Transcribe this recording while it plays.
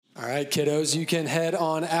right, kiddos, you can head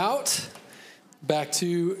on out back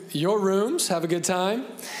to your rooms. Have a good time.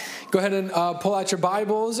 Go ahead and pull out your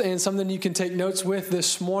Bibles and something you can take notes with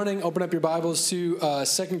this morning. Open up your Bibles to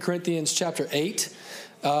 2 Corinthians chapter 8.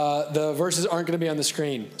 The verses aren't going to be on the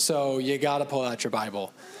screen, so you got to pull out your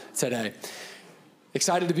Bible today.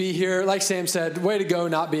 Excited to be here. Like Sam said, way to go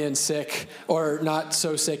not being sick or not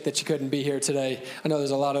so sick that you couldn't be here today. I know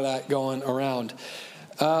there's a lot of that going around.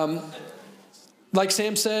 Like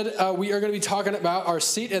Sam said, we are going to be talking about our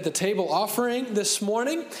seat at the table offering this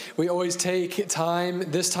morning. We always take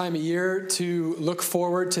time this time of year to look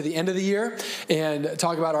forward to the end of the year and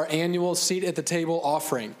talk about our annual seat at the table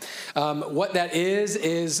offering. What that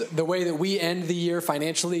is the way that we end the year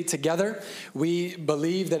financially together. We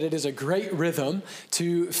believe that it is a great rhythm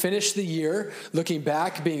to finish the year looking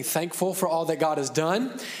back, being thankful for all that God has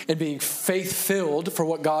done, and being faith-filled for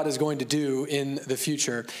what God is going to do in the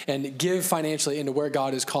future, and give financially into where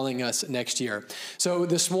God is calling us next year. So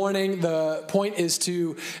this morning, the point is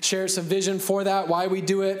to share some vision for that, why we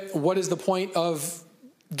do it, what is the point of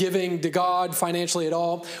giving to God financially at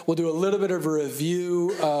all. We'll do a little bit of a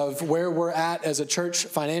review of where we're at as a church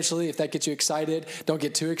financially. If that gets you excited, don't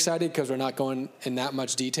get too excited because we're not going in that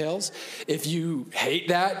much details. If you hate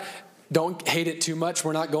that, don't hate it too much.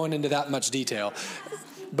 We're not going into that much detail.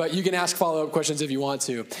 But you can ask follow-up questions if you want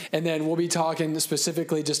to. And then we'll be talking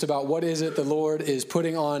specifically just about what is it the Lord is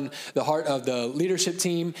putting on the heart of the leadership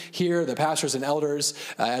team here, the pastors and elders,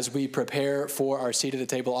 as we prepare for our seat at the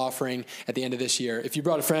table offering at the end of this year. If you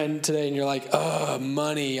brought a friend today and you're like,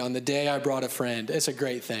 money on the day I brought a friend, it's a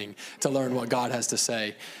great thing to learn what God has to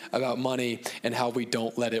say about money and how we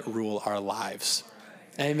don't let it rule our lives.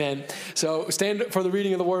 Amen. So stand for the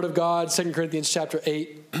reading of the Word of God, 2 Corinthians chapter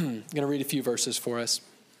 8. I'm going to read a few verses for us.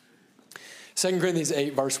 2 Corinthians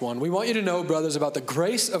 8, verse 1. We want you to know, brothers, about the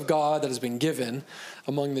grace of God that has been given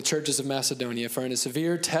among the churches of Macedonia. For in a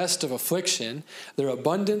severe test of affliction, their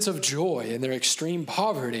abundance of joy and their extreme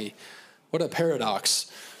poverty, what a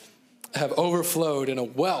paradox, have overflowed in a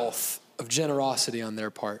wealth of generosity on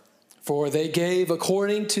their part. For they gave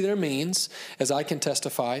according to their means, as I can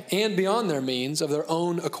testify, and beyond their means of their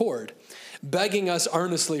own accord, begging us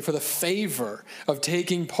earnestly for the favor of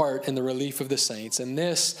taking part in the relief of the saints. And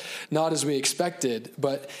this, not as we expected,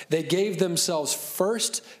 but they gave themselves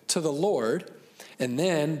first to the Lord, and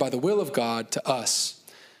then, by the will of God, to us.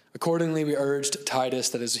 Accordingly, we urged Titus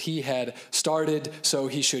that as he had started, so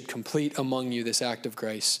he should complete among you this act of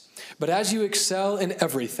grace. But as you excel in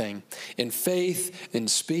everything, in faith, in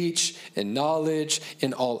speech, in knowledge,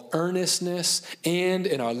 in all earnestness, and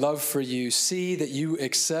in our love for you, see that you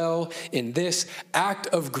excel in this act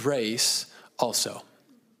of grace also.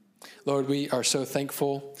 Lord, we are so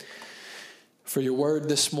thankful for your word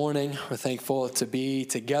this morning. We're thankful to be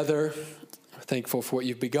together. Thankful for what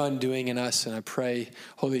you've begun doing in us, and I pray,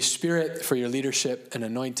 Holy Spirit, for your leadership and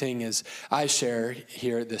anointing as I share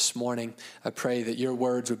here this morning. I pray that your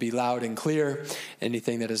words would be loud and clear.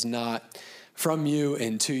 Anything that is not from you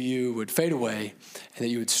and to you would fade away, and that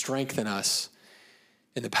you would strengthen us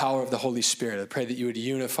in the power of the Holy Spirit. I pray that you would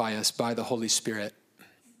unify us by the Holy Spirit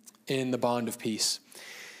in the bond of peace.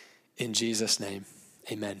 In Jesus' name,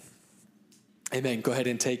 amen. Amen. Go ahead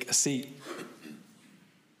and take a seat.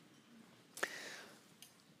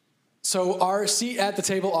 So our seat at the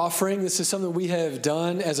table offering, this is something we have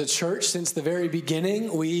done as a church since the very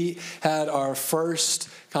beginning. We had our first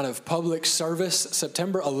kind of public service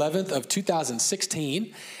September 11th of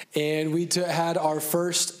 2016, and we had our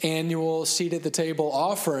first annual seat at the table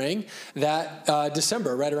offering that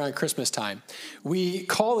December, right around Christmas time. We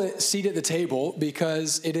call it seat at the table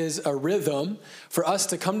because it is a rhythm for us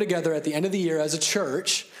to come together at the end of the year as a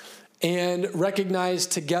church and recognize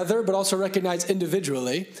together, but also recognize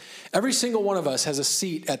individually. Every single one of us has a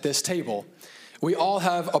seat at this table. We all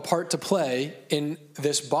have a part to play in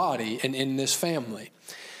this body and in this family.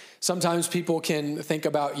 Sometimes people can think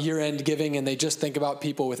about year-end giving and they just think about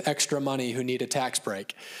people with extra money who need a tax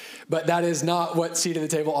break. But that is not what seat at the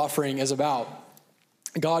table offering is about.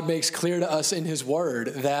 God makes clear to us in his word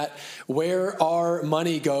that where our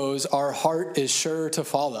money goes, our heart is sure to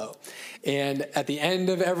follow. And at the end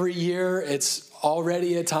of every year, it's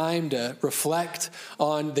already a time to reflect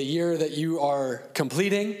on the year that you are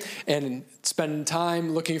completing and spend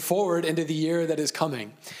time looking forward into the year that is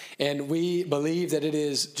coming. And we believe that it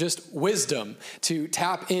is just wisdom to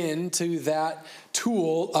tap into that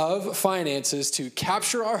tool of finances to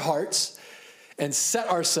capture our hearts and set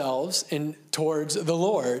ourselves in towards the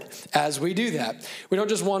Lord as we do that. We don't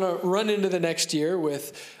just want to run into the next year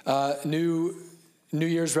with new New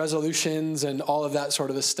Year's resolutions and all of that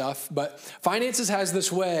sort of stuff. But finances has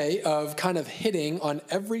this way of kind of hitting on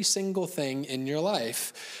every single thing in your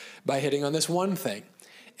life by hitting on this one thing.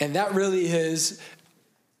 And that really is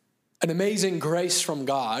an amazing grace from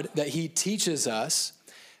God that he teaches us.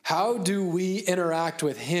 How do we interact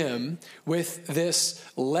with him with this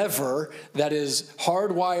lever that is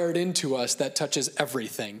hardwired into us that touches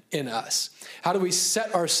everything in us? How do we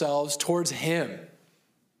set ourselves towards him?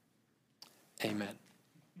 Amen.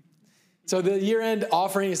 So the year-end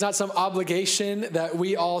offering is not some obligation that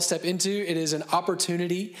we all step into. It is an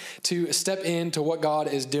opportunity to step into what God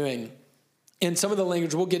is doing. In some of the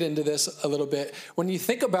language, we'll get into this a little bit. When you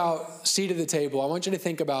think about seat at the table, I want you to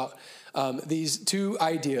think about these two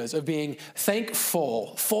ideas of being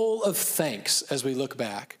thankful, full of thanks as we look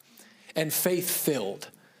back, and faith-filled,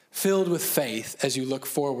 filled with faith as you look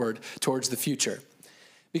forward towards the future.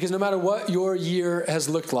 Because no matter what your year has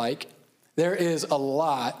looked like, there is a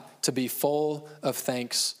lot to be full of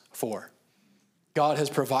thanks for. God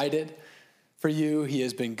has provided for you. He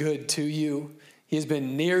has been good to you. He has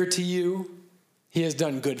been near to you. He has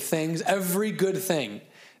done good things. Every good thing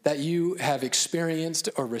that you have experienced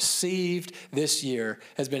or received this year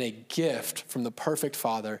has been a gift from the perfect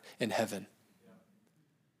Father in heaven.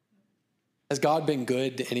 Has God been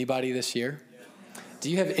good to anybody this year?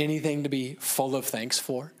 Do you have anything to be full of thanks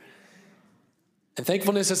for? And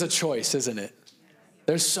thankfulness is a choice, isn't it?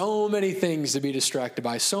 There's so many things to be distracted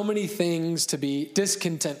by, so many things to be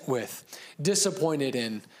discontent with, disappointed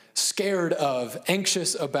in, scared of,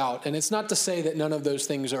 anxious about. And it's not to say that none of those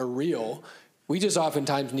things are real. We just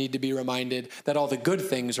oftentimes need to be reminded that all the good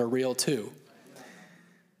things are real too.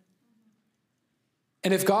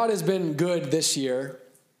 And if God has been good this year,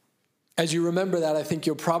 as you remember that, I think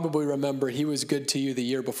you'll probably remember he was good to you the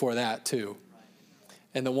year before that too.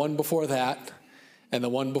 And the one before that, and the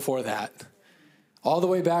one before that. All the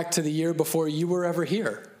way back to the year before you were ever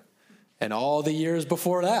here. And all the years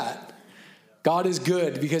before that. God is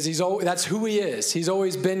good because that's who he is. He's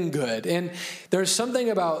always been good. And there's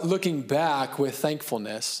something about looking back with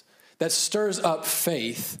thankfulness that stirs up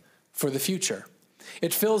faith for the future.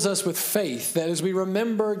 It fills us with faith that as we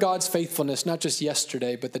remember God's faithfulness, not just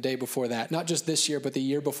yesterday, but the day before that, not just this year, but the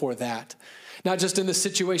year before that, not just in the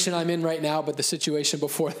situation I'm in right now, but the situation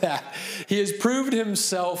before that. He has proved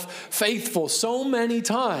himself faithful so many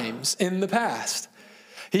times in the past.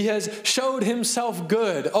 He has showed himself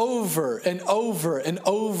good over and over and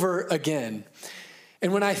over again.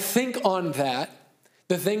 And when I think on that,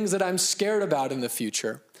 the things that I'm scared about in the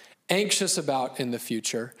future, anxious about in the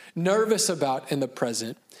future, nervous about in the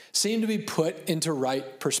present, seem to be put into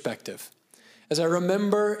right perspective. As I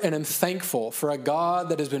remember and am thankful for a God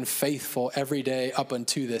that has been faithful every day up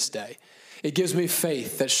unto this day, it gives me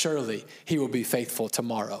faith that surely he will be faithful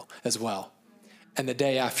tomorrow as well, and the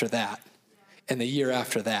day after that, and the year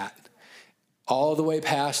after that, all the way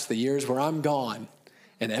past the years where I'm gone,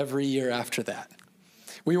 and every year after that.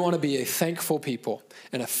 We want to be a thankful people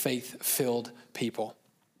and a faith-filled people.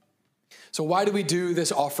 So why do we do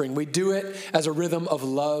this offering? We do it as a rhythm of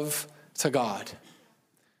love to God.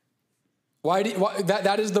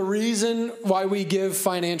 That is the reason why we give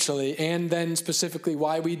financially, and then specifically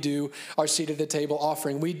why we do our seat at the table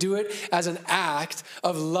offering. We do it as an act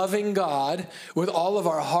of loving God with all of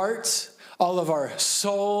our hearts, all of our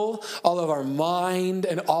soul, all of our mind,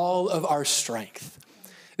 and all of our strength.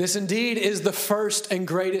 This indeed is the first and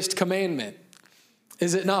greatest commandment,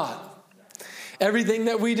 is it not? Everything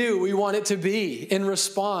that we do, we want it to be in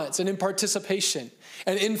response and in participation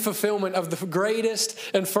and in fulfillment of the greatest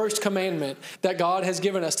and first commandment that God has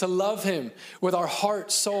given us, to love him with our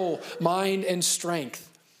heart, soul, mind, and strength.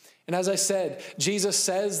 And as I said, Jesus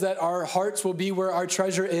says that our hearts will be where our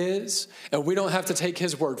treasure is, and we don't have to take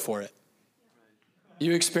his word for it.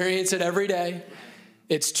 You experience it every day.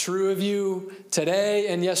 It's true of you today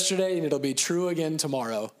and yesterday, and it'll be true again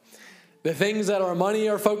tomorrow. The things that our money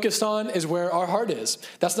are focused on is where our heart is.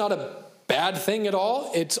 That's not a bad thing at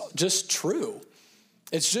all. It's just true.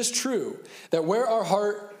 It's just true that where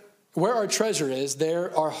our treasure is,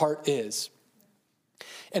 there our heart is.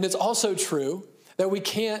 And it's also true that we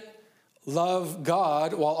can't love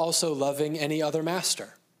God while also loving any other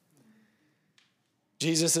master.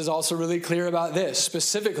 Jesus is also really clear about this,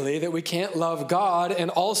 specifically that we can't love God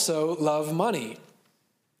and also love money.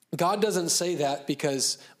 God doesn't say that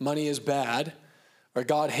because money is bad, or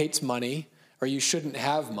God hates money, or you shouldn't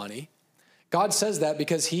have money. God says that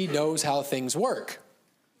because he knows how things work.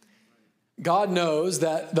 God knows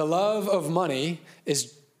that the love of money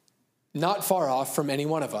is not far off from any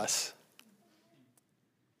one of us.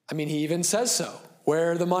 I mean, he even says so.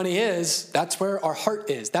 where the money is, that's where our heart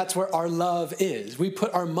is. That's where our love is. We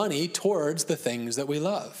put our money towards the things that we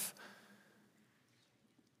love.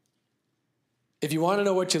 If you want to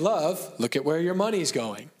know what you love, look at where your money's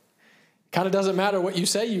going. Kind of doesn't matter what you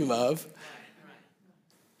say you love,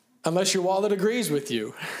 unless your wallet agrees with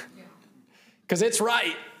you. Because it's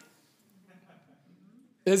right.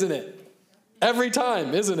 Isn't it? Every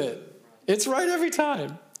time, isn't it? It's right every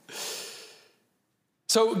time.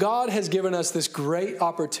 So God has given us this great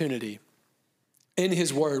opportunity in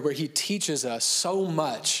his word where he teaches us so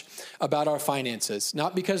much about our finances,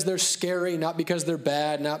 not because they're scary, not because they're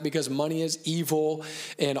bad, not because money is evil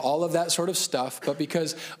and all of that sort of stuff, but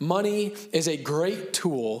because money is a great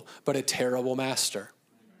tool, but a terrible master.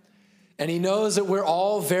 And he knows that we're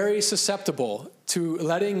all very susceptible to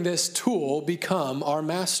letting this tool become our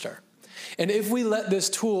master. And if we let this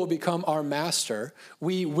tool become our master,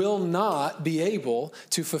 we will not be able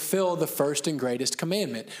to fulfill the first and greatest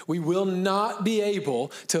commandment. We will not be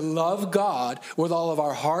able to love God with all of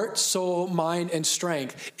our heart, soul, mind, and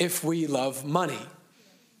strength if we love money.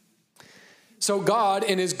 So God,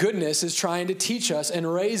 in his goodness, is trying to teach us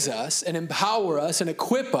and raise us and empower us and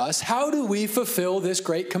equip us. How do we fulfill this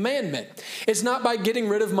great commandment? It's not by getting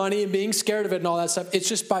rid of money and being scared of it and all that stuff. It's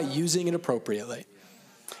just by using it appropriately.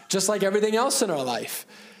 Just like everything else in our life.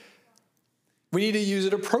 We need to use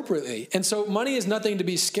it appropriately. And so money is nothing to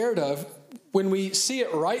be scared of. When we see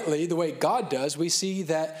it rightly, the way God does, we see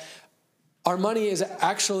that our money is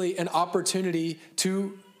actually an opportunity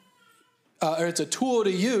to, or it's a tool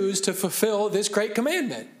to use to fulfill this great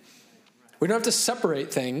commandment. We don't have to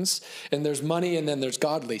separate things, and there's money and then there's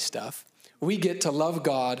godly stuff. We get to love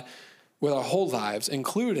God with our whole lives,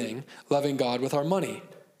 including loving God with our money.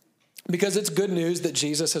 Because it's good news that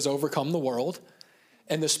Jesus has overcome the world,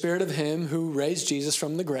 and the spirit of him who raised Jesus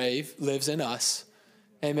from the grave lives in us.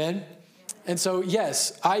 Amen? And so,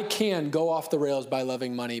 yes, I can go off the rails by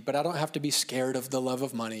loving money, but I don't have to be scared of the love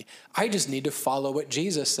of money. I just need to follow what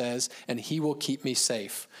Jesus says, and he will keep me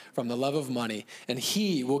safe from the love of money, and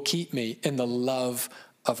he will keep me in the love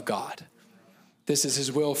of God. This is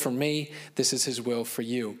his will for me. This is his will for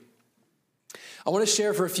you. I want to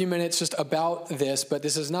share for a few minutes just about this, but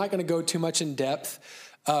this is not going to go too much in depth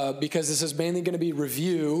because this is mainly going to be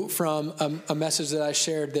review from a message that I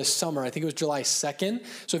shared this summer. I think it was July 2nd.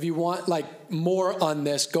 So if you want more on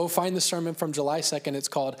this, go find the sermon from July 2nd. It's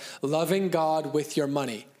called Loving God with Your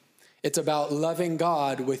Money. It's about loving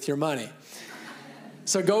God with your money.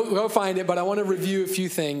 So go find it, but I want to review a few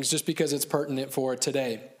things just because it's pertinent for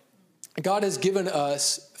today. God has given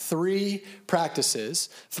us 3 practices,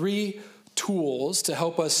 3 tools to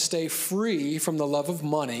help us stay free from the love of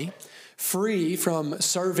money, free from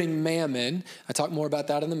serving mammon. I talk more about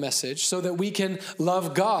that in the message, so that we can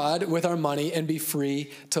love God with our money and be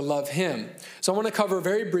free to love him. So I want to cover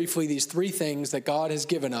very briefly these 3 things that God has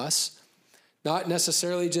given us, not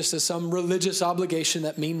necessarily just as some religious obligation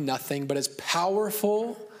that mean nothing, but as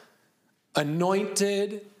powerful,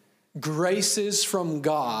 anointed graces from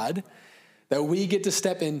God that we get to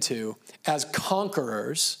step into as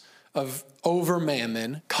conquerors over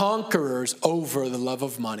mammon, conquerors over the love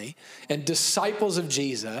of money, and disciples of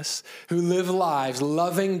Jesus who live lives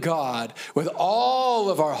loving God with all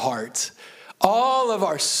of our heart, all of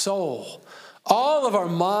our soul, all of our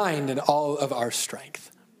mind, and all of our strength.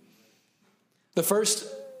 The first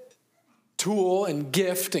tool and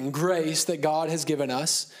gift and grace that God has given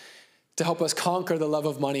us to help us conquer the love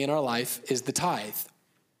of money in our life is the tithe.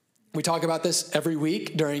 We talk about this every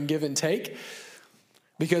week during Give and Take,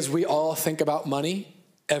 because we all think about money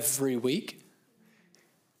every week,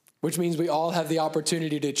 which means we all have the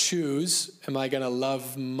opportunity to choose, am I going to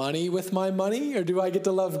love money with my money, or do I get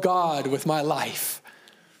to love God with my life?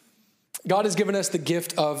 God has given us the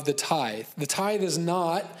gift of the tithe. The tithe is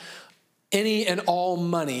not any and all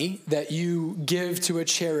money that you give to a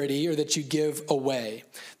charity or that you give away.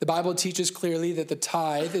 The Bible teaches clearly that the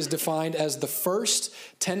tithe is defined as the first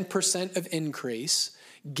 10% of increase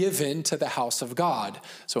given to the house of God.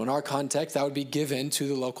 So in our context, that would be given to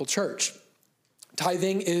the local church.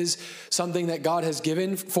 Tithing is something that God has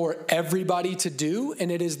given for everybody to do,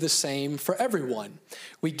 and it is the same for everyone.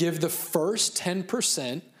 We give the first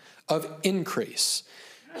 10% of increase.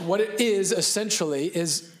 What it is essentially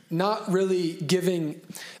is not really giving,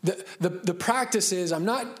 the practice is I'm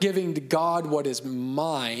not giving to God what is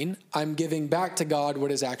mine, I'm giving back to God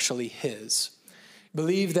what is actually his.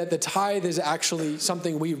 Believe that the tithe is actually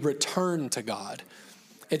something we return to God.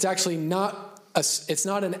 It's actually it's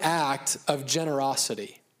not an act of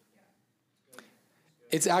generosity.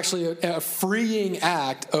 It's actually a freeing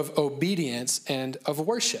act of obedience and of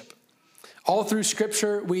worship. All through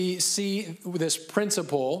Scripture, we see this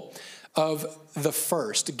principle of the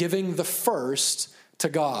first, giving the first to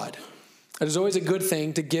God. It is always a good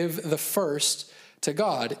thing to give the first to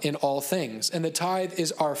God in all things. And the tithe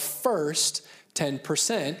is our first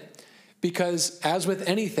 10%, because as with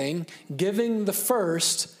anything, giving the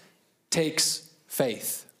first takes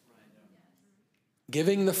faith.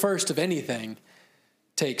 Giving the first of anything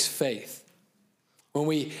takes faith. When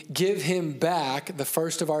we give him back the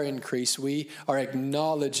first of our increase, we are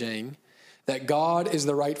acknowledging that God is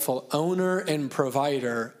the rightful owner and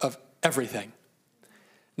provider of everything,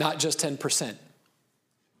 not just 10%.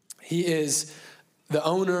 He is the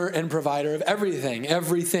owner and provider of everything.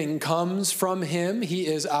 Everything comes from him. He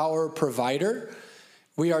is our provider.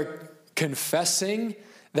 We are confessing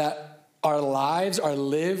that our lives are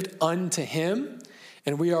lived unto him,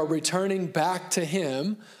 and we are returning back to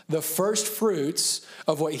him the first fruits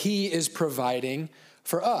of what he is providing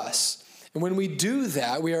for us. And when we do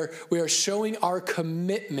that, we are showing our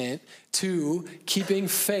commitment to keeping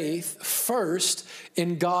faith first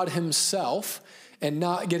in God himself and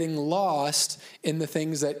not getting lost in the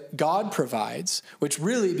things that God provides, which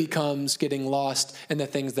really becomes getting lost in the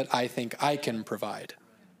things that I think I can provide.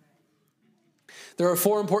 There are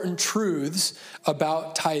 4 important truths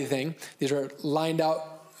about tithing. These are lined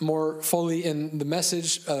out more fully in the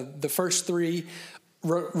message. The first 3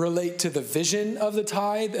 relate to the vision of the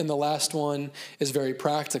tithe, and the last one is very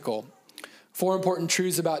practical. 4 important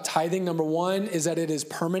truths about tithing. Number 1 is that it is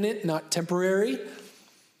permanent, not temporary.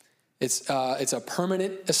 It's a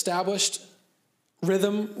permanent, established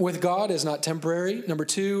rhythm with God, is not temporary. Number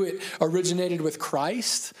 2, it originated with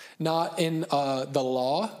Christ, not in the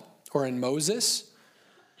law or in Moses.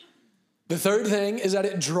 The third thing is that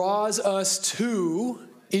it draws us to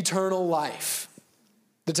eternal life.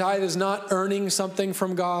 The tithe is not earning something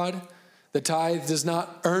from God. The tithe does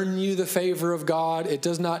not earn you the favor of God. It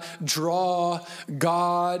does not draw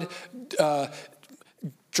God's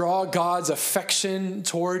affection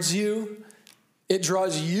towards you. It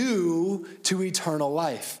draws you to eternal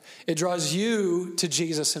life. It draws you to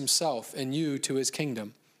Jesus himself and you to his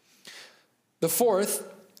kingdom. The fourth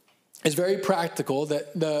is very practical,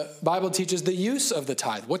 that the Bible teaches the use of the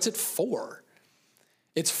tithe. What's it for?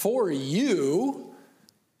 It's for you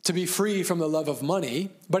to be free from the love of money,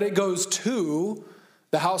 but it goes to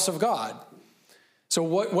the house of God. So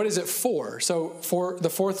what is it for? So for the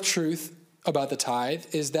fourth truth about the tithe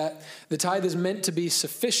is that the tithe is meant to be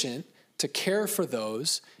sufficient to care for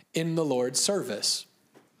those in the Lord's service.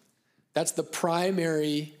 That's the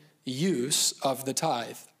primary use of the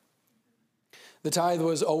tithe. The tithe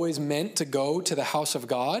was always meant to go to the house of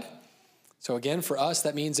God. So again, for us,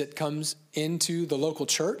 that means it comes into the local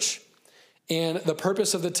church. And the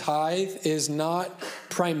purpose of the tithe is not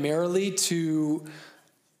primarily to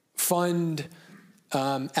fund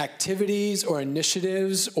activities or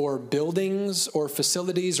initiatives or buildings or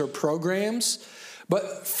facilities or programs.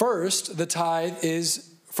 But first, the tithe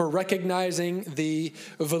is for recognizing the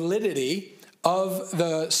validity of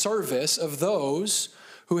the service of those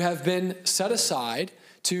who have been set aside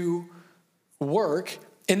to work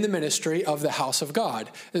in the ministry of the house of God.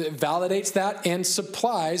 It validates that and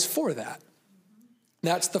supplies for that.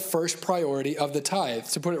 That's the first priority of the tithe.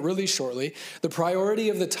 To put it really shortly, the priority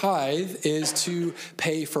of the tithe is to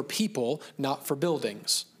pay for people, not for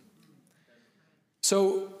buildings.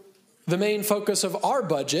 So the main focus of our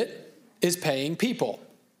budget is paying people.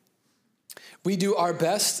 We do our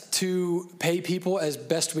best to pay people as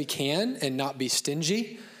best we can and not be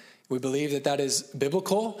stingy. We believe that is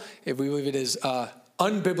biblical. We believe it is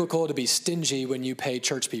unbiblical to be stingy when you pay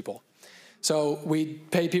church people. So we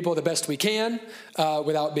pay people the best we can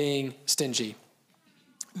without being stingy.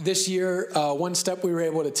 This year, one step we were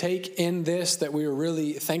able to take in this that we were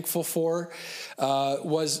really thankful for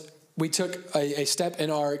was we took a step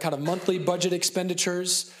in our kind of monthly budget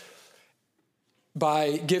expenditures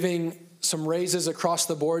by giving some raises across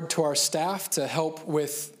the board to our staff to help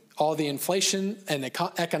with all the inflation and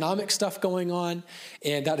economic stuff going on.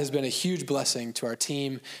 And that has been a huge blessing to our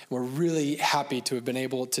team. We're really happy to have been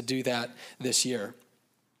able to do that this year.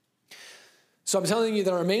 So I'm telling you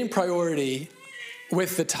that our main priority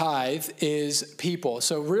with the tithe is people.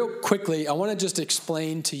 So real quickly, I want to just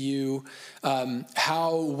explain to you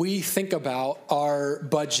how we think about our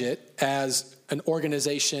budget as an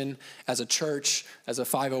organization, as a church, as a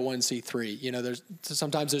 501c3. You know,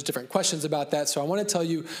 sometimes there's different questions about that. So I want to tell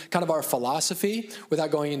you kind of our philosophy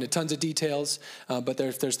without going into tons of details. But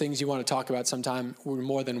if there's things you want to talk about sometime, we're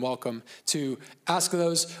more than welcome to ask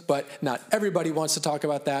those. But not everybody wants to talk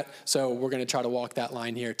about that. So we're going to try to walk that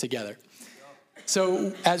line here together.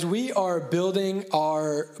 So as we are building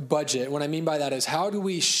our budget, what I mean by that is how do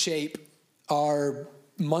we shape our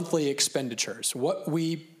monthly expenditures, what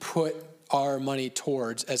we put our money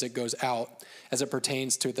towards as it goes out, as it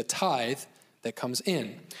pertains to the tithe that comes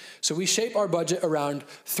in. So we shape our budget around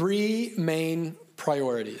three main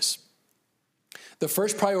priorities. The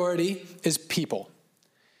first priority is people,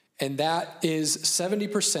 and that is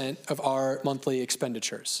 70% of our monthly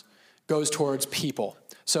expenditures goes towards people.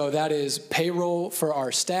 So that is payroll for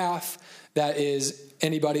our staff, that is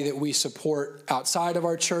anybody that we support outside of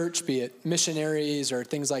our church, be it missionaries or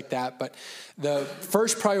things like that. But the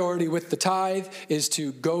first priority with the tithe is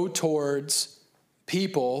to go towards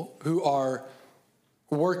people who are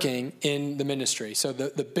working in the ministry. So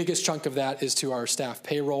the biggest chunk of that is to our staff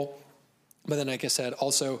payroll. But then, like I said,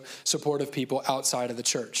 also support of people outside of the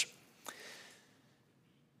church.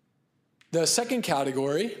 The second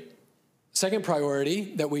category, second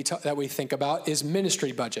priority that we think about is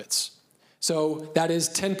ministry budgets. So that is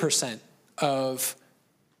 10% of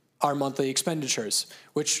our monthly expenditures,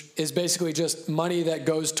 which is basically just money that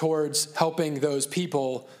goes towards helping those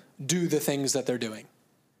people do the things that they're doing.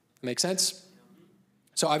 Make sense?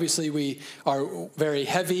 So obviously we are very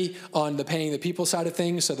heavy on the paying the people side of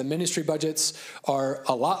things. So the ministry budgets are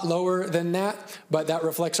a lot lower than that, but that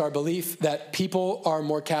reflects our belief that people are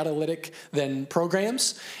more catalytic than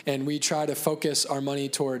programs. And we try to focus our money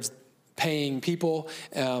towards paying people,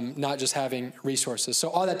 not just having resources. So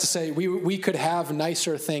all that to say, we could have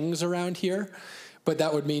nicer things around here, but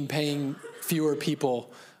that would mean paying fewer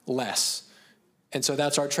people less. And so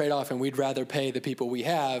that's our trade-off, and we'd rather pay the people we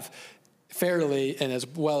have fairly and as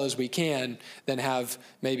well as we can than have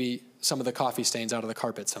maybe some of the coffee stains out of the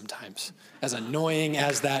carpet sometimes, as annoying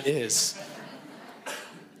as that is.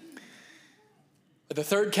 The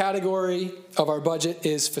third category of our budget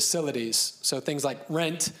is facilities. So things like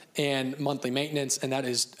rent and monthly maintenance, and that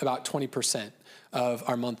is about 20% of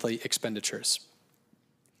our monthly expenditures.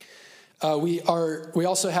 We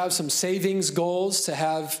also have some savings goals to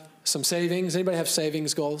have some savings. Anybody have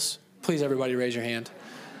savings goals? Please, everybody, raise your hand.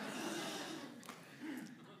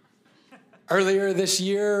 Earlier this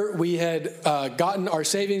year, we had gotten our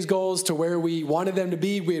savings goals to where we wanted them to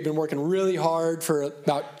be. We had been working really hard for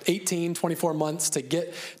about 18, 24 months to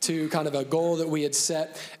get to kind of a goal that we had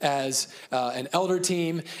set as an elder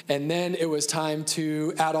team. And then it was time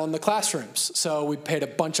to add on the classrooms. So we paid a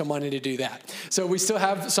bunch of money to do that. So we still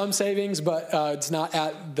have some savings, but it's not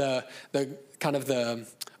at the kind of the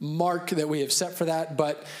mark that we have set for that.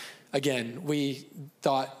 But again, we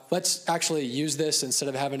thought, let's actually use this instead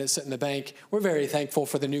of having it sit in the bank. We're very thankful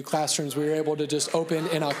for the new classrooms we were able to just open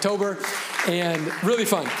in October, and really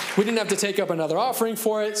fun. We didn't have to take up another offering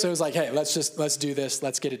for it, so it was like, hey, let's do this,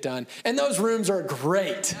 let's get it done. And those rooms are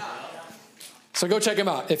great. So go check them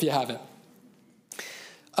out if you haven't.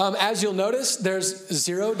 As you'll notice, there's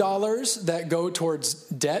 $0 that go towards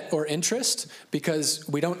debt or interest because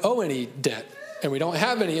we don't owe any debt and we don't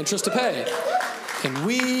have any interest to pay. And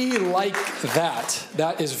we like that.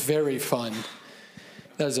 That is very fun.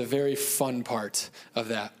 That is a very fun part of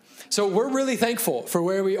that. So we're really thankful for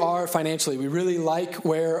where we are financially. We really like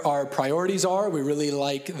where our priorities are. We really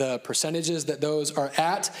like the percentages that those are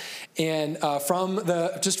at. And from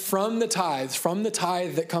the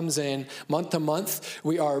tithe that comes in month to month,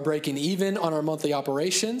 we are breaking even on our monthly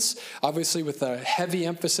operations, obviously with a heavy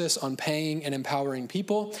emphasis on paying and empowering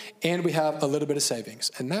people. And we have a little bit of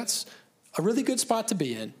savings. And that's a really good spot to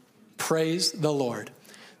be in. Praise the Lord.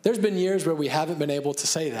 There's been years where we haven't been able to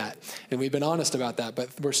say that, and we've been honest about that, but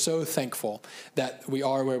we're so thankful that we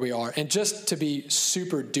are where we are. And just to be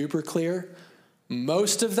super duper clear,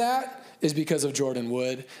 most of that is because of Jordan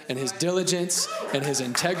Wood and his diligence and his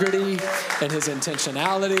integrity and his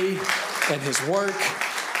intentionality and his work.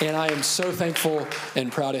 And I am so thankful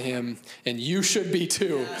and proud of him, and you should be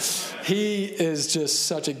too. He is just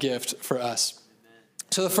such a gift for us.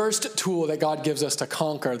 So the first tool that God gives us to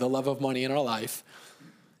conquer the love of money in our life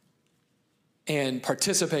and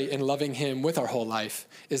participate in loving him with our whole life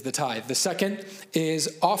is the tithe. The second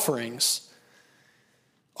is offerings.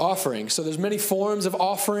 Offerings. So there's many forms of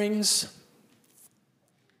offerings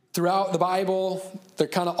throughout the Bible. They're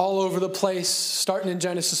kind of all over the place. Starting in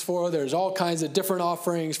Genesis 4, there's all kinds of different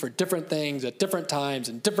offerings for different things at different times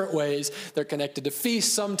in different ways. They're connected to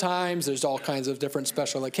feasts sometimes. There's all kinds of different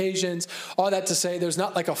special occasions. All that to say, there's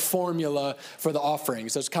not like a formula for the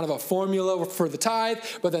offerings. There's kind of a formula for the tithe,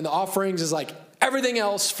 but then the offerings is like everything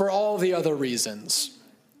else for all the other reasons.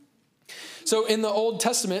 So in the Old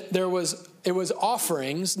Testament, it was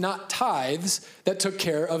offerings, not tithes, that took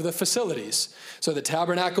care of the facilities. So the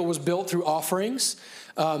tabernacle was built through offerings,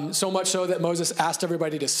 so much so that Moses asked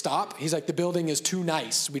everybody to stop. He's like, the building is too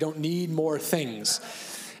nice. We don't need more things.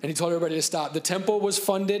 And he told everybody to stop. The temple was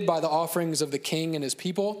funded by the offerings of the king and his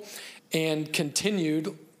people and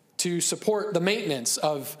continued to support the maintenance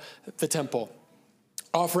of the temple.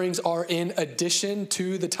 Offerings are in addition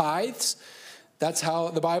to the tithes. That's how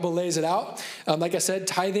the Bible lays it out. Like I said,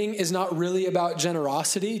 tithing is not really about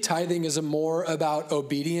generosity. Tithing is more about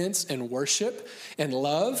obedience and worship and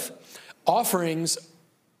love. Offerings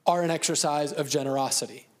are an exercise of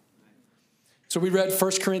generosity. So we read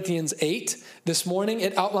 1 Corinthians 8 this morning.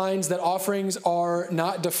 It outlines that offerings are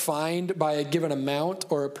not defined by a given amount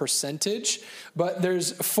or a percentage, but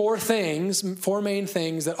there's four main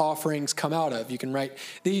things that offerings come out of. You can write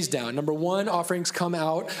these down. Number one, offerings come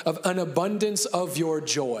out of an abundance of your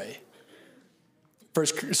joy. 2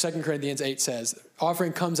 Corinthians 8 says,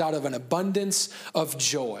 offering comes out of an abundance of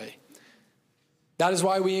joy. That is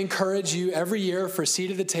why we encourage you every year for Seat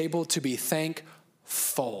at the Table to be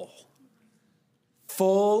thankful.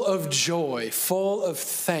 Full of joy, full of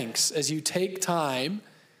thanks as you take time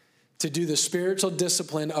to do the spiritual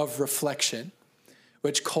discipline of reflection,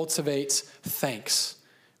 which cultivates thanks,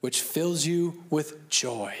 which fills you with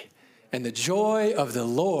joy. And the joy of the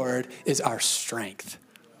Lord is our strength.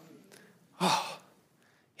 Oh,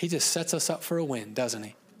 he just sets us up for a win, doesn't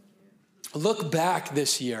he? Look back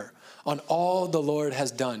this year on all the Lord has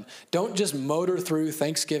done. Don't just motor through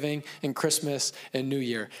Thanksgiving and Christmas and New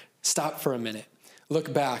Year. Stop for a minute.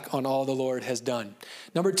 Look back on all the Lord has done.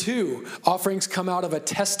 Number two, offerings come out of a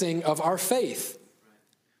testing of our faith.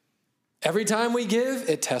 Every time we give,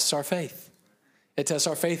 it tests our faith. It tests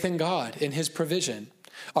our faith in God, in his provision,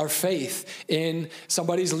 our faith in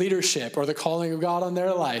somebody's leadership or the calling of God on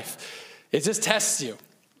their life. It just tests you.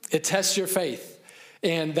 It tests your faith.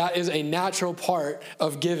 And that is a natural part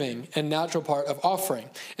of giving and natural part of offering.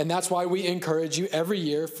 And that's why we encourage you every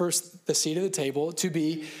year for the Seat of the Table to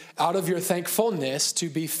be, out of your thankfulness, to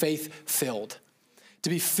be faith-filled. To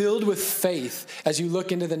be filled with faith as you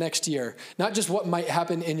look into the next year. Not just what might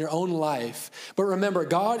happen in your own life, but remember,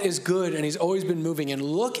 God is good and he's always been moving. And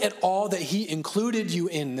look at all that he included you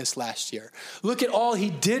in this last year. Look at all he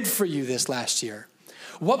did for you this last year.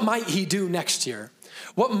 What might he do next year?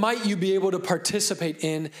 What might you be able to participate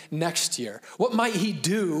in next year? What might he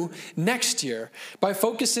do next year? By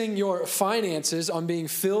focusing your finances on being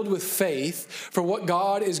filled with faith for what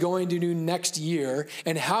God is going to do next year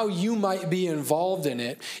and how you might be involved in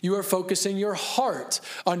it, you are focusing your heart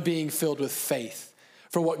on being filled with faith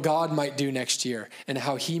for what God might do next year and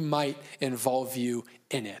how he might involve you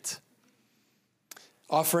in it.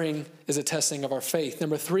 Offering is a testing of our faith.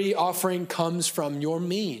 Number three, offering comes from your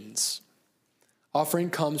means. Offering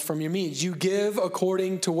comes from your means. You give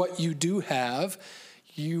according to what you do have.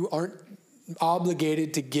 You aren't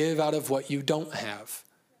obligated to give out of what you don't have.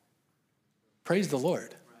 Praise the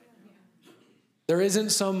Lord. There isn't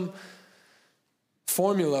some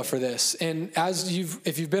formula for this. And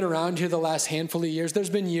if you've been around here the last handful of years, there's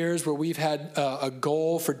been years where we've had a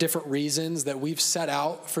goal for different reasons that we've set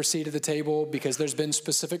out for Seat at the Table because there's been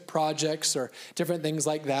specific projects or different things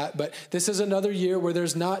like that. But this is another year where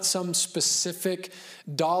there's not some specific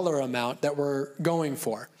dollar amount that we're going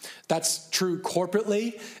for. That's true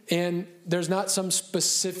corporately, and there's not some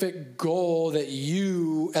specific goal that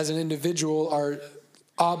you as an individual are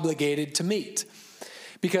obligated to meet.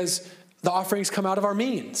 Because the offerings come out of our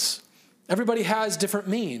means. Everybody has different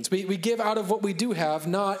means. We give out of what we do have,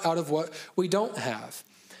 not out of what we don't have.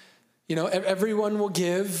 You know, everyone will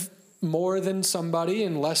give more than somebody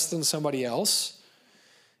and less than somebody else.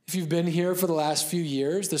 If you've been here for the last few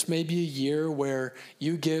years, this may be a year where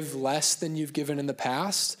you give less than you've given in the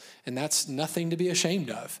past, and that's nothing to be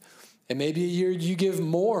ashamed of. It may be a year you give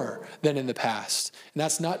more than in the past, and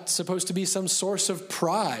that's not supposed to be some source of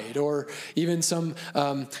pride or even some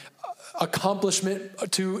accomplishment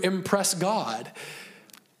to impress God.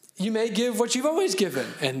 You may give what you've always given,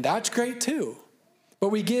 and that's great too. But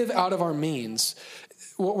we give out of our means.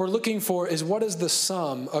 What we're looking for is what is the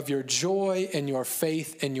sum of your joy and your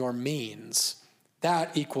faith and your means.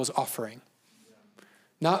 That equals offering.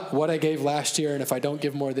 Not what I gave last year, and if I don't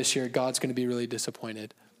give more this year, God's going to be really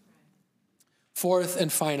disappointed. Fourth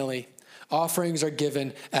and finally, offerings are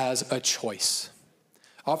given as a choice.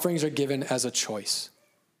 Offerings are given as a choice.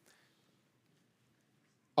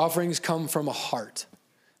 Offerings come from a heart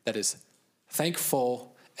that is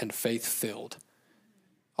thankful and faith-filled.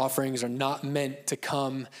 Offerings are not meant to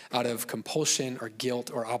come out of compulsion or guilt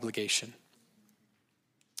or obligation.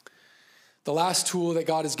 The last tool that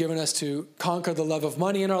God has given us to conquer the love of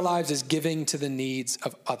money in our lives is giving to the needs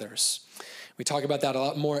of others. We talk about that a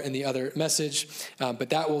lot more in the other message, but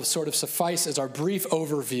that will sort of suffice as our brief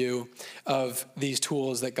overview of these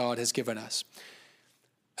tools that God has given us.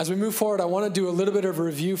 As we move forward, I want to do a little bit of a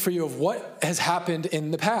review for you of what has happened in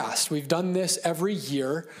the past. We've done this every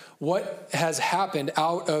year. What has happened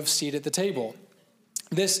out of Seat at the Table?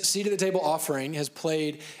 This Seat at the Table offering has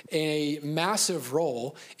played a massive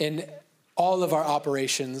role in all of our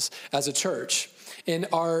operations as a church. In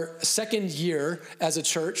our second year as a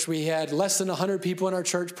church, we had less than 100 people in our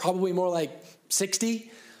church, probably more like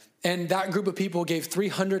 60. And that group of people gave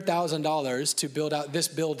 $300,000 to build out this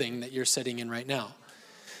building that you're sitting in right now.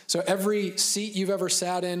 So every seat you've ever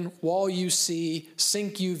sat in, wall you see,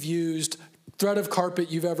 sink you've used, thread of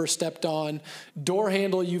carpet you've ever stepped on, door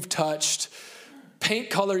handle you've touched, paint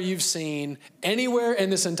color you've seen, anywhere in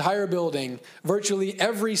this entire building, virtually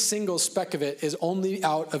every single speck of it is only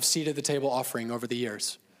out of Seat at the Table offering over the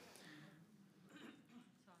years.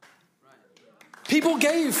 People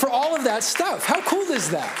gave for all of that stuff. How cool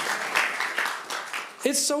is that?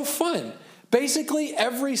 It's so fun. Basically,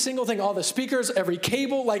 every single thing, all the speakers, every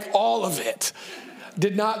cable, like all of it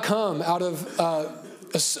did not come out of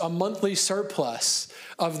a monthly surplus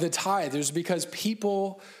of the tithe. It was because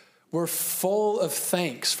people were full of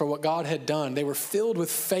thanks for what God had done. They were filled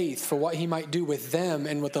with faith for what he might do with them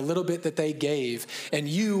and with the little bit that they gave. And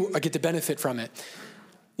you get to benefit from it.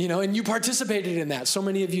 And you participated in that. So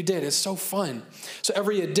many of you did. It's so fun. So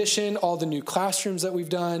every addition, all the new classrooms that we've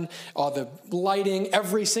done, all the lighting,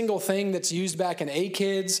 every single thing that's used back in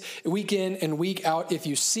A-Kids, week in and week out, if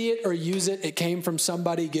you see it or use it, it came from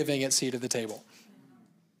somebody giving at Seat at the Table.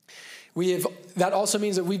 That also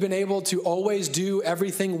means that we've been able to always do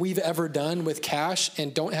everything we've ever done with cash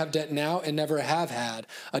and don't have debt now and never have had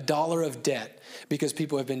a dollar of debt because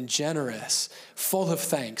people have been generous, full of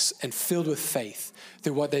thanks, and filled with faith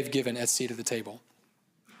through what they've given at Seat at the Table.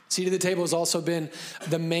 Seat at the Table has also been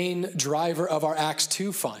the main driver of our Acts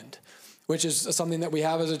 2 fund, which is something that we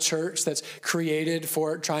have as a church that's created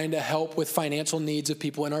for trying to help with financial needs of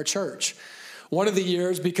people in our church. One of the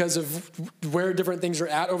years, because of where different things are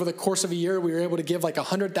at, over the course of a year, we were able to give like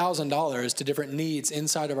 $100,000 to different needs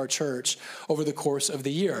inside of our church over the course of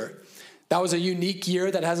the year. That was a unique year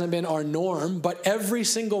that hasn't been our norm, but every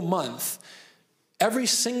single month,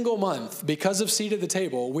 because of Seat at the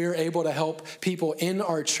Table, we're able to help people in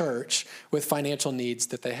our church with financial needs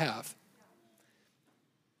that they have.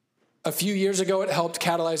 A few years ago, it helped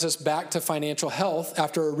catalyze us back to financial health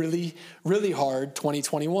after a really, really hard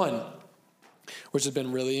 2021. Which has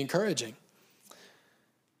been really encouraging.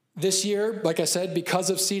 This year, like I said, because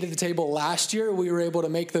of Seat at the Table last year, we were able to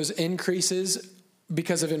make those increases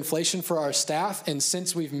because of inflation for our staff. And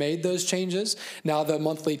since we've made those changes, now the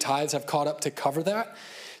monthly tithes have caught up to cover that.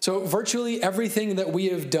 So virtually everything that we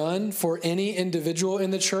have done for any individual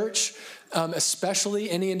in the church, especially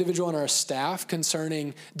any individual on our staff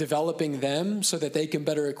concerning developing them so that they can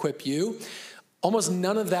better equip you, almost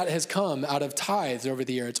none of that has come out of tithes over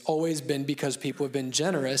the year. It's always been because people have been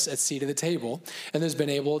generous at Seat at the Table, and we've been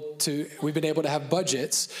able to have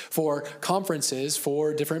budgets for conferences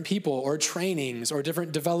for different people, or trainings, or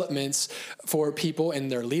different developments for people in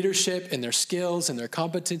their leadership, in their skills, in their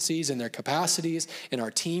competencies, in their capacities, in our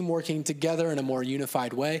team working together in a more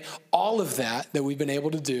unified way. All of that we've been able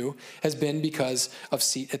to do has been because of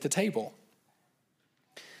Seat at the Table.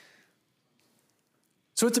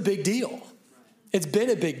 So it's a big deal. It's been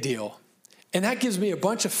a big deal. And that gives me a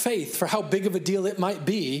bunch of faith for how big of a deal it might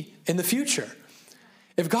be in the future.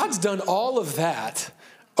 If God's done all of that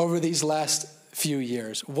over these last few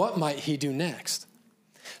years, what might he do next?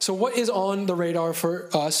 So what is on the radar for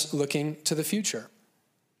us looking to the future?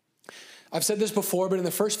 I've said this before, but in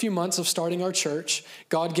the first few months of starting our church,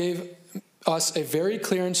 God gave us a very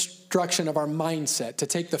clear instruction of our mindset to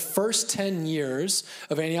take the first 10 years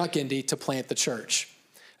of Antioch Indy to plant the church.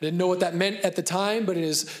 I didn't know what that meant at the time, but it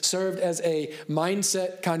has served as a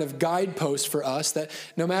mindset kind of guidepost for us that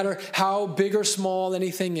no matter how big or small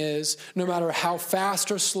anything is, no matter how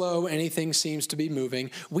fast or slow anything seems to be moving,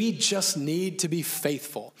 we just need to be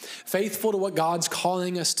faithful. Faithful to what God's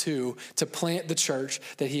calling us to plant the church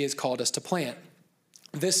that he has called us to plant.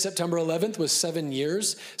 This September 11th was 7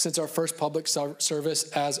 years since our first public service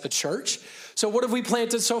as a church. So what have we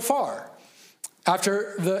planted so far?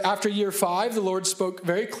 After year 5, the Lord spoke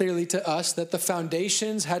very clearly to us that the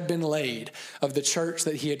foundations had been laid of the church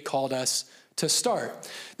that he had called us to start.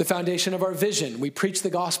 The foundation of our vision. We preach the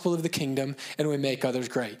gospel of the kingdom and we make others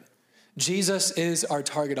great. Jesus is our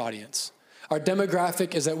target audience. Our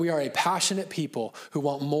demographic is that we are a passionate people who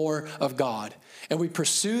want more of God. And we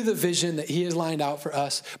pursue the vision that he has lined out for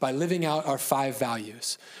us by living out our 5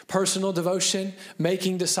 values: personal devotion,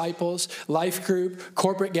 making disciples, life group,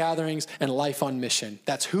 corporate gatherings, and life on mission.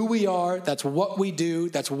 That's who we are. That's what we do.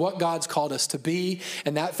 That's what God's called us to be.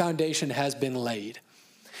 And that foundation has been laid.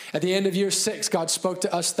 At the end of year 6, God spoke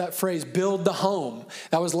to us that phrase, build the home.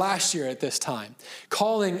 That was last year at this time,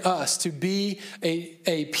 calling us to be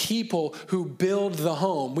a people who build the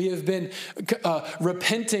home. We have been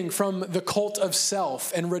repenting from the cult of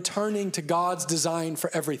self and returning to God's design for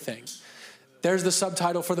everything. There's the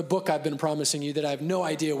subtitle for the book I've been promising you that I have no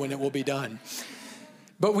idea when it will be done.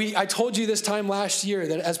 But I told you this time last year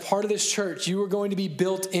that as part of this church, you are going to be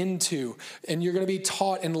built into, and you're going to be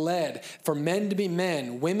taught and led for men to be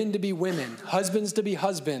men, women to be women, husbands to be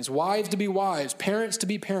husbands, wives to be wives, parents to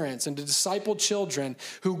be parents, and to disciple children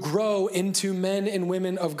who grow into men and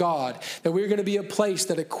women of God. That we're going to be a place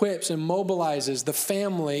that equips and mobilizes the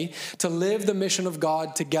family to live the mission of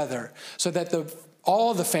God together so that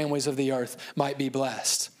all the families of the earth might be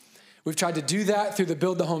blessed. We've tried to do that through the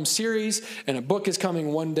Build the Home series, and a book is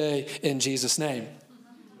coming one day in Jesus' name.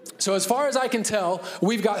 So as far as I can tell,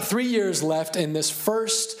 we've got 3 years left in this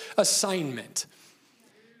first assignment.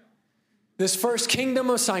 This first kingdom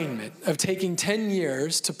assignment of taking 10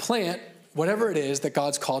 years to plant whatever it is that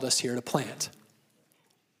God's called us here to plant.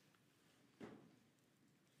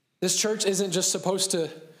 This church isn't just supposed to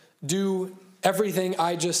do everything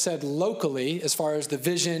I just said locally as far as the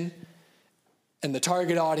vision and the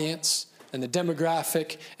target audience and the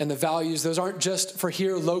demographic and the values. Those aren't just for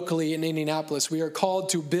here locally in Indianapolis. We are called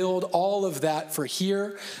to build all of that for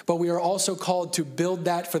here, but we are also called to build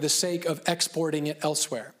that for the sake of exporting it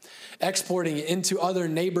elsewhere, exporting it into other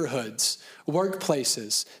neighborhoods,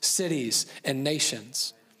 workplaces, cities, and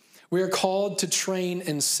nations. We are called to train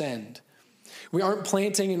and send. We aren't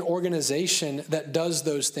planting an organization that does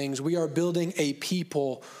those things. We are building a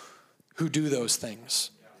people who do those things.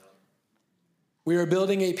 We are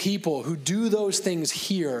building a people who do those things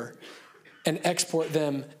here and export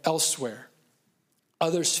them elsewhere,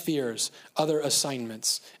 other spheres, other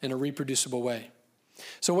assignments in a reproducible way.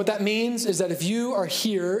 So what that means is that if you are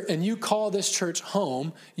here and you call this church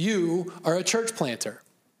home, you are a church planter.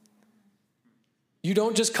 You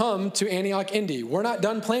don't just come to Antioch, Indy. We're not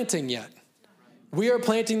done planting yet. We are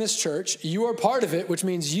planting this church. You are part of it, which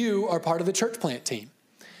means you are part of the church plant team,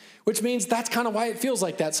 which means that's kind of why it feels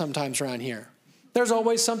like that sometimes around here. There's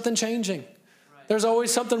always something changing. There's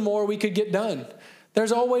always something more we could get done.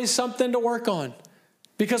 There's always something to work on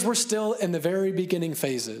because we're still in the very beginning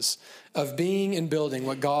phases of being and building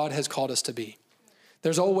what God has called us to be.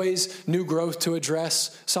 There's always new growth to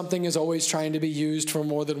address. Something is always trying to be used for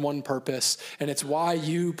more than one purpose. And it's why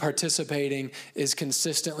you participating is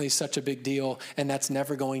consistently such a big deal, and that's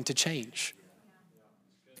never going to change.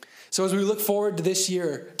 So as we look forward to this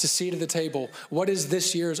year, to Seat at the Table, what is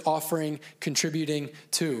this year's offering contributing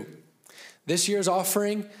to? This year's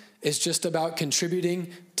offering is just about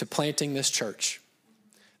contributing to planting this church.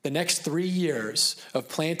 The next 3 years of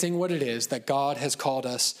planting what it is that God has called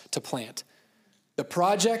us to plant. The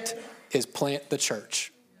project is plant the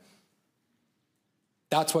church.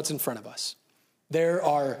 That's what's in front of us. There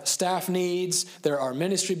are staff needs, there are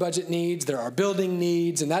ministry budget needs, there are building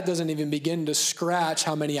needs, and that doesn't even begin to scratch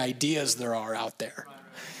how many ideas there are out there.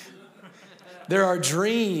 There are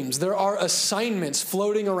dreams, there are assignments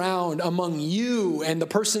floating around among you and the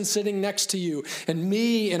person sitting next to you and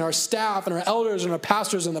me and our staff and our elders and our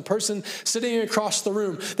pastors and the person sitting across the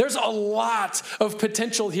room. There's a lot of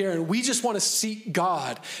potential here, and we just want to seek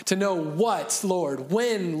God to know what, Lord,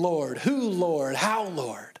 when, Lord, who, Lord, how,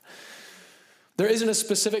 Lord. There isn't a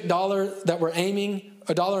specific dollar amount that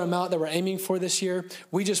we're aiming for this year.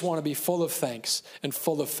 We just want to be full of thanks and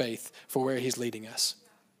full of faith for where he's leading us.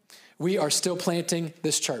 We are still planting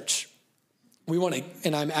this church.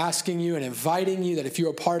 And I'm asking you and inviting you that if you're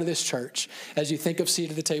a part of this church, as you think of Seat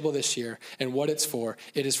at the Table this year and what it's for,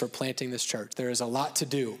 it is for planting this church. There is a lot to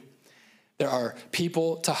do. There are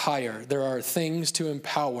people to hire. There are things to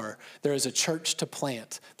empower. There is a church to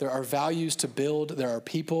plant. There are values to build. There are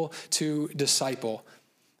people to disciple.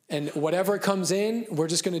 And whatever comes in, we're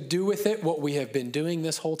just going to do with it what we have been doing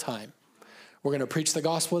this whole time. We're going to preach the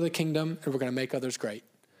gospel of the kingdom, and we're going to make others great.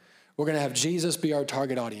 We're going to have Jesus be our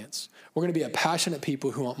target audience. We're going to be a passionate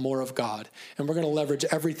people who want more of God. And we're going to leverage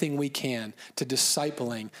everything we can to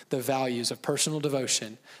discipling the values of personal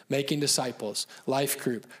devotion, making disciples, life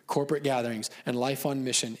group, corporate gatherings, and life on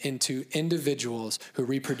mission into individuals who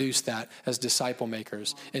reproduce that as disciple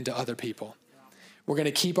makers into other people. We're going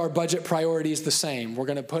to keep our budget priorities the same. We're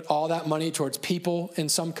going to put all that money towards people in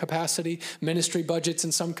some capacity, ministry budgets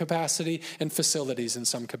in some capacity, and facilities in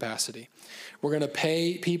some capacity. We're going to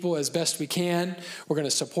pay people as best we can. We're going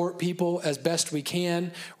to support people as best we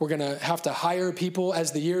can. We're going to have to hire people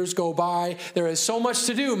as the years go by. There is so much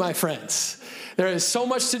to do, my friends. There is so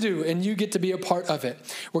much to do, and you get to be a part of it.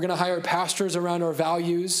 We're going to hire pastors around our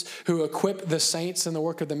values who equip the saints in the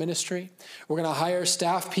work of the ministry. We're going to hire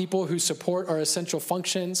staff people who support our essential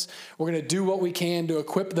functions. We're going to do what we can to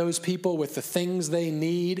equip those people with the things they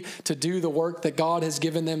need to do the work that God has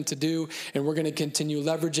given them to do. And we're going to continue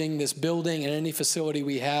leveraging this building and any facility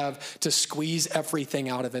we have to squeeze everything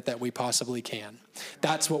out of it that we possibly can.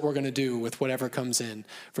 That's what we're going to do with whatever comes in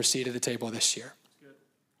for Seat at the Table this year.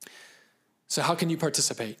 So how can you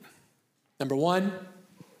participate? Number one,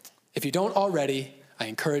 if you don't already, I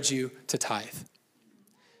encourage you to tithe.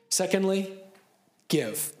 Secondly,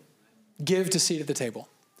 give. Give to Seat at the Table.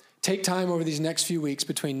 Take time over these next few weeks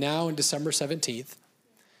between now and December 17th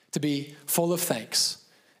to be full of thanks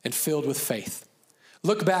and filled with faith.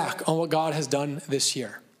 Look back on what God has done this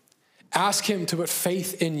year. Ask him to put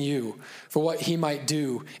faith in you for what he might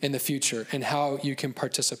do in the future and how you can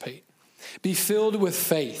participate. Be filled with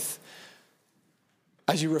faith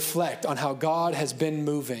as you reflect on how God has been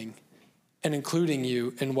moving and including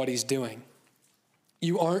you in what he's doing.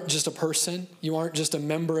 You aren't just a person. You aren't just a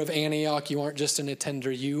member of Antioch. You aren't just an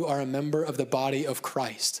attender. You are a member of the body of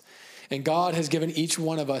Christ. And God has given each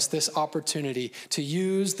one of us this opportunity to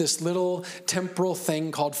use this little temporal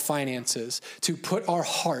thing called finances to put our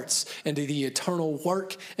hearts into the eternal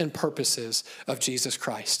work and purposes of Jesus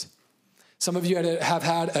Christ. Some of you have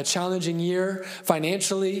had a challenging year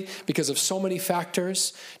financially because of so many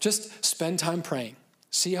factors. Just spend time praying.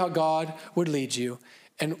 See how God would lead you.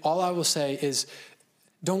 And all I will say is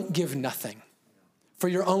don't give nothing. For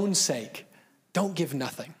your own sake, don't give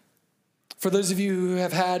nothing. For those of you who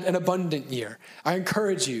have had an abundant year, I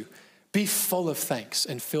encourage you, be full of thanks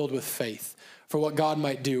and filled with faith for what God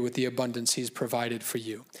might do with the abundance he's provided for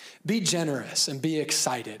you. Be generous and be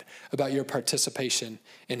excited about your participation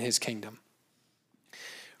in his kingdom.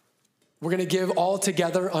 We're going to give all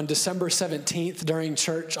together on December 17th during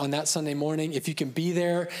church on that Sunday morning. If you can be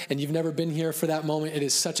there and you've never been here for that moment, it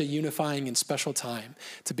is such a unifying and special time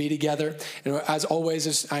to be together. And as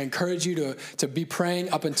always, I encourage you to be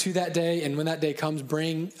praying up until that day. And when that day comes,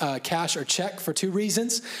 bring cash or check for two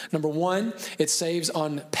reasons. Number one, it saves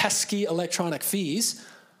on pesky electronic fees.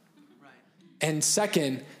 And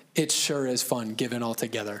second, it sure is fun giving all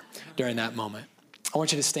together during that moment. I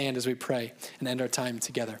want you to stand as we pray and end our time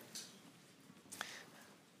together.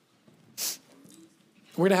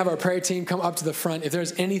 We're going to have our prayer team come up to the front. If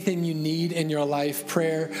there's anything you need in your life,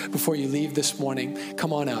 prayer before you leave this morning,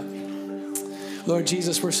 come on up. Lord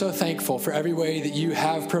Jesus, we're so thankful for every way that you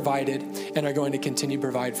have provided and are going to continue to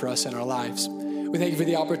provide for us in our lives. We thank you for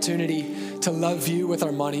the opportunity to love you with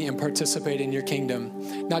our money and participate in your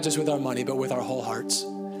kingdom, not just with our money, but with our whole hearts.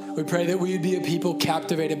 We pray that we would be a people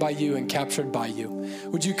captivated by you and captured by you.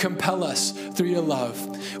 Would you compel us through your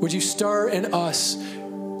love? Would you stir in us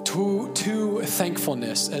to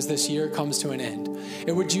thankfulness as this year comes to an end?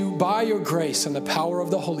 And would you, by your grace and the power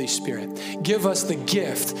of the Holy Spirit, give us the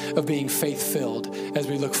gift of being faith-filled as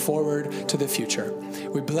we look forward to the future?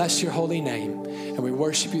 We bless your holy name and we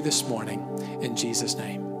worship you this morning in Jesus'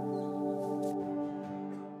 name.